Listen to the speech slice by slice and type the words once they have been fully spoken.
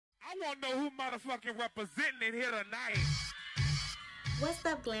want to know who motherfucking representing it here tonight. What's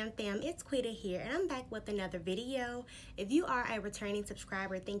up, Glam Fam? It's Quita here, and I'm back with another video. If you are a returning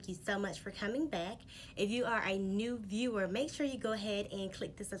subscriber, thank you so much for coming back. If you are a new viewer, make sure you go ahead and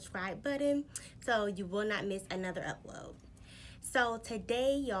click the subscribe button so you will not miss another upload. So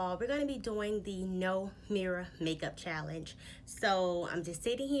today, y'all, we're going to be doing the no mirror makeup challenge. So I'm just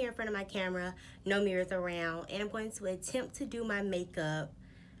sitting here in front of my camera, no mirrors around, and I'm going to attempt to do my makeup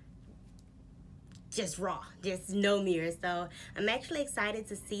just raw, just no mirrors. So I'm actually excited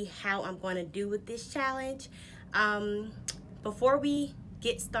to see how I'm going to do with this challenge. Before we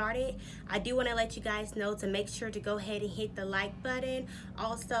get started, I do want to let you guys know to make sure to go ahead and hit the like button.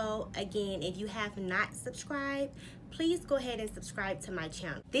 Also, again, if you have not subscribed, please go ahead and subscribe to my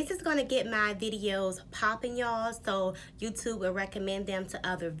channel. This is going to get my videos popping, y'all, so YouTube will recommend them to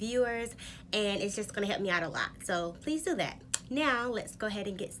other viewers, and it's just going to help me out a lot. So please do that. Now let's go ahead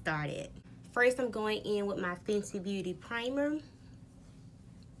and get started. First, I'm going in with my Fenty Beauty primer.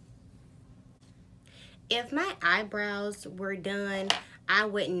 If my eyebrows were done, I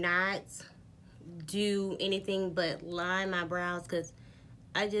would not do anything but line my brows because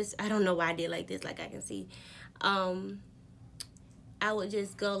I don't know why I did like this, like I can see. I would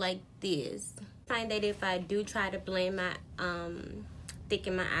just go like this. I find that if I do try to blend my,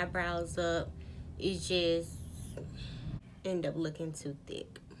 thicken my eyebrows up, it just end up looking too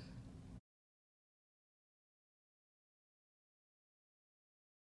thick.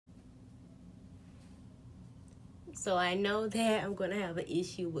 So I know that I'm gonna have an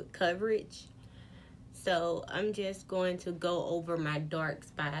issue with coverage. So I'm just going to go over my dark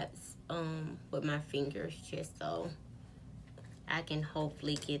spots with my fingers just so I can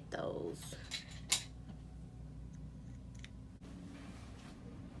hopefully get those.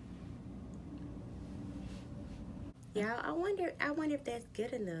 Yeah, I wonder if that's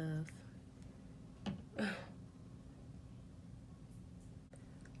good enough.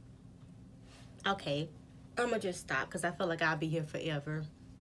 Okay, I'm gonna just stop because I feel like I'll be here forever.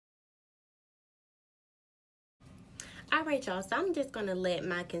 All right, y'all, so I'm just gonna let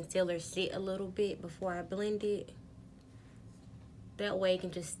my concealer sit a little bit before I blend it. That way it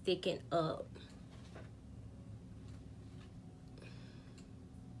can just thicken up.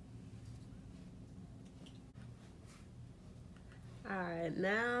 All right,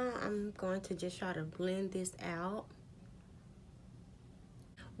 now I'm going to just try to blend this out.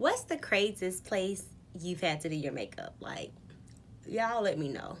 What's the craziest place you've had to do your makeup? Like, y'all let me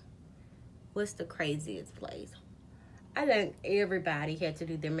know. What's the craziest place? I think everybody had to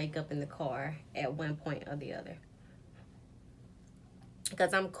do their makeup in the car at one point or the other.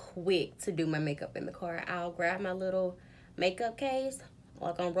 Because I'm quick to do my makeup in the car. I'll grab my little makeup case,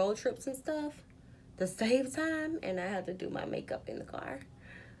 like on road trips and stuff, to save time, and I have to do my makeup in the car.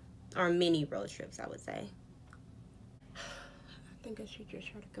 Or mini road trips, I would say. I think I should just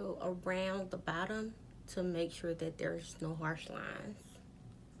try to go around the bottom to make sure that there's no harsh lines.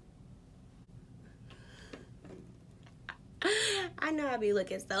 I know I be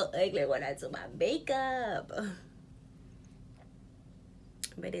looking so ugly when I do my makeup.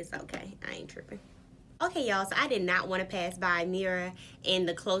 But it's okay. I ain't tripping. Okay, y'all, so I did not want to pass by a mirror, and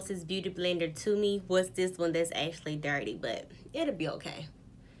the closest beauty blender to me was this one that's actually dirty, but it'll be okay.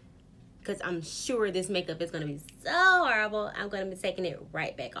 Because I'm sure this makeup is going to be so horrible, I'm going to be taking it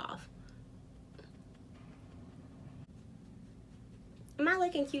right back off. Am I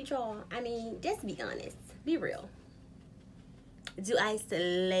looking cute, y'all? I mean, just be honest. Be real. Do I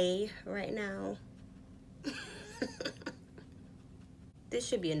slay right now? This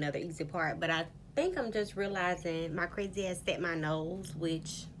should be another easy part, but I think I'm just realizing my crazy ass set my nose,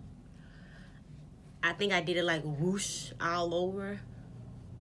 which I think I did it like whoosh all over.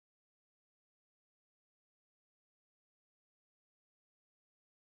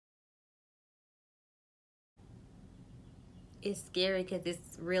 It's scary because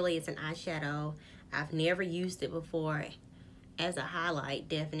it's an eyeshadow. I've never used it before as a highlight,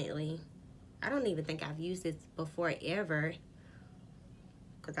 definitely. I don't even think I've used this before ever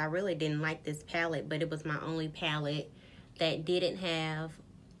because I really didn't like this palette, but it was my only palette that didn't have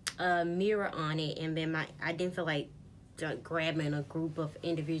a mirror on it, and then I didn't feel like grabbing a group of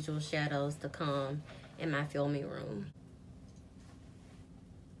individual shadows to come in my filming room.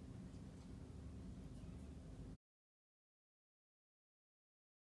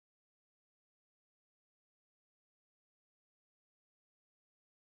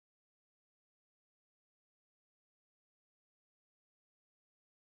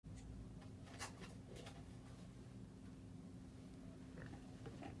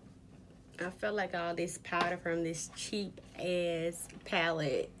 I feel like all this powder from this cheap ass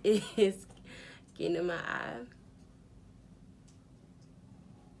palette is getting in my eye.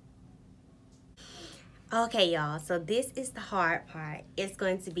 Okay, y'all, so this is the hard part. It's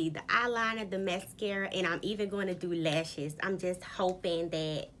going to be the eyeliner, the mascara, and I'm even going to do lashes. I'm just hoping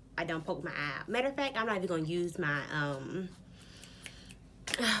that I don't poke my eye out. Matter of fact, I'm not even going to use my,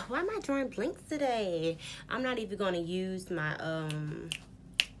 why am I drawing blinks today? I'm not even going to use my,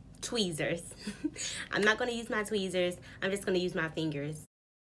 tweezers. I'm not going to use my tweezers. I'm just going to use my fingers.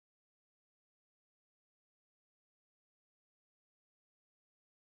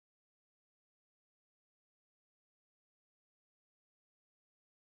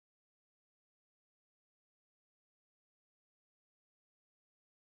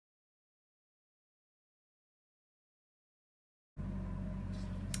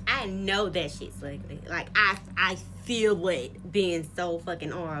 I know that shit's ugly. Like, I feel it being so fucking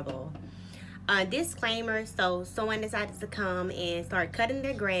horrible. Disclaimer, so someone decided to come and start cutting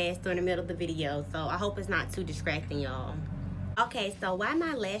their grass during the middle of the video, so I hope it's not too distracting, y'all. Okay, so while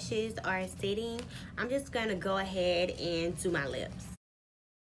my lashes are sitting, I'm just gonna go ahead and do my lips.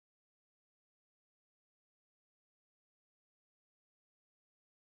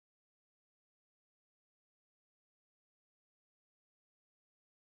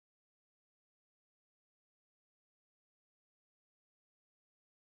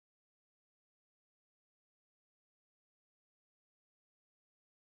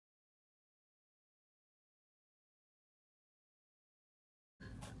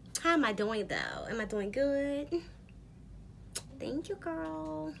 How am I doing though? Am I doing good? Thank you,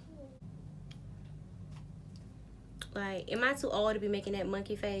 girl. Like, am I too old to be making that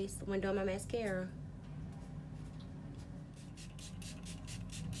monkey face when doing my mascara?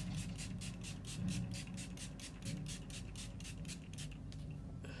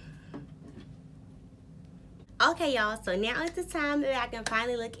 Okay, y'all, so now is the time that I can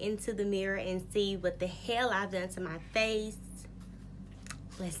finally look into the mirror and see what the hell I've done to my face.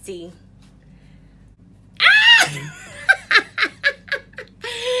 Let's see. Ah!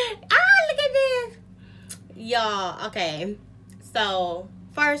 Ah, look at this. Y'all, okay. So,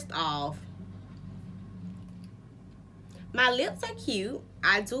 first off, my lips are cute.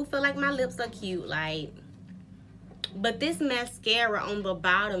 I do feel like my lips are cute, like, but this mascara on the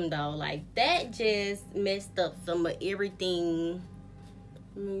bottom though, like, that just messed up some of everything.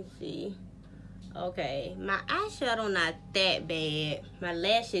 Let me see. Okay, my eyeshadow not that bad. My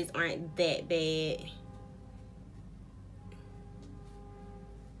lashes aren't that bad.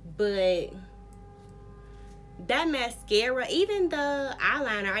 But that mascara, even the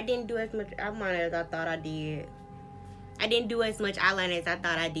eyeliner, I didn't do as much eyeliner as I thought I did. I didn't do as much eyeliner as I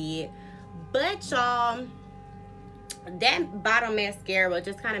thought I did. But y'all, that bottom mascara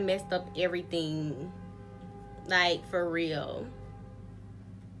just kind of messed up everything. Like, for real.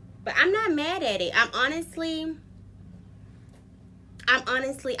 But I'm not mad at it. I'm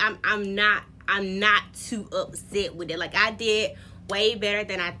not too upset with it. Like, I did way better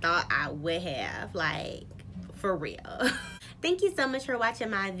than I thought I would have. Like, for real. Thank you so much for watching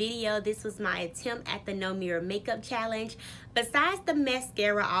my video. This was my attempt at the no mirror makeup challenge. Besides the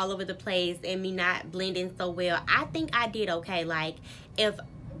mascara all over the place and me not blending so well, I think I did okay. Like, if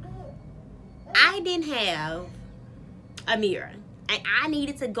I didn't have a mirror and I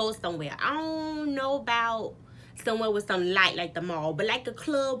needed to go somewhere, I don't know about somewhere with some light like the mall, but like a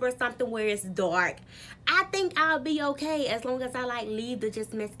club or something where it's dark, I think I'll be okay as long as I like leave the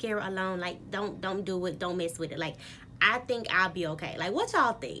just mascara alone. Like, don't do it, don't mess with it. Like, I think I'll be okay. Like, what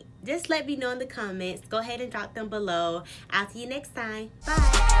y'all think? Just let me know in the comments. Go ahead and drop them below. I'll see you next time. Bye.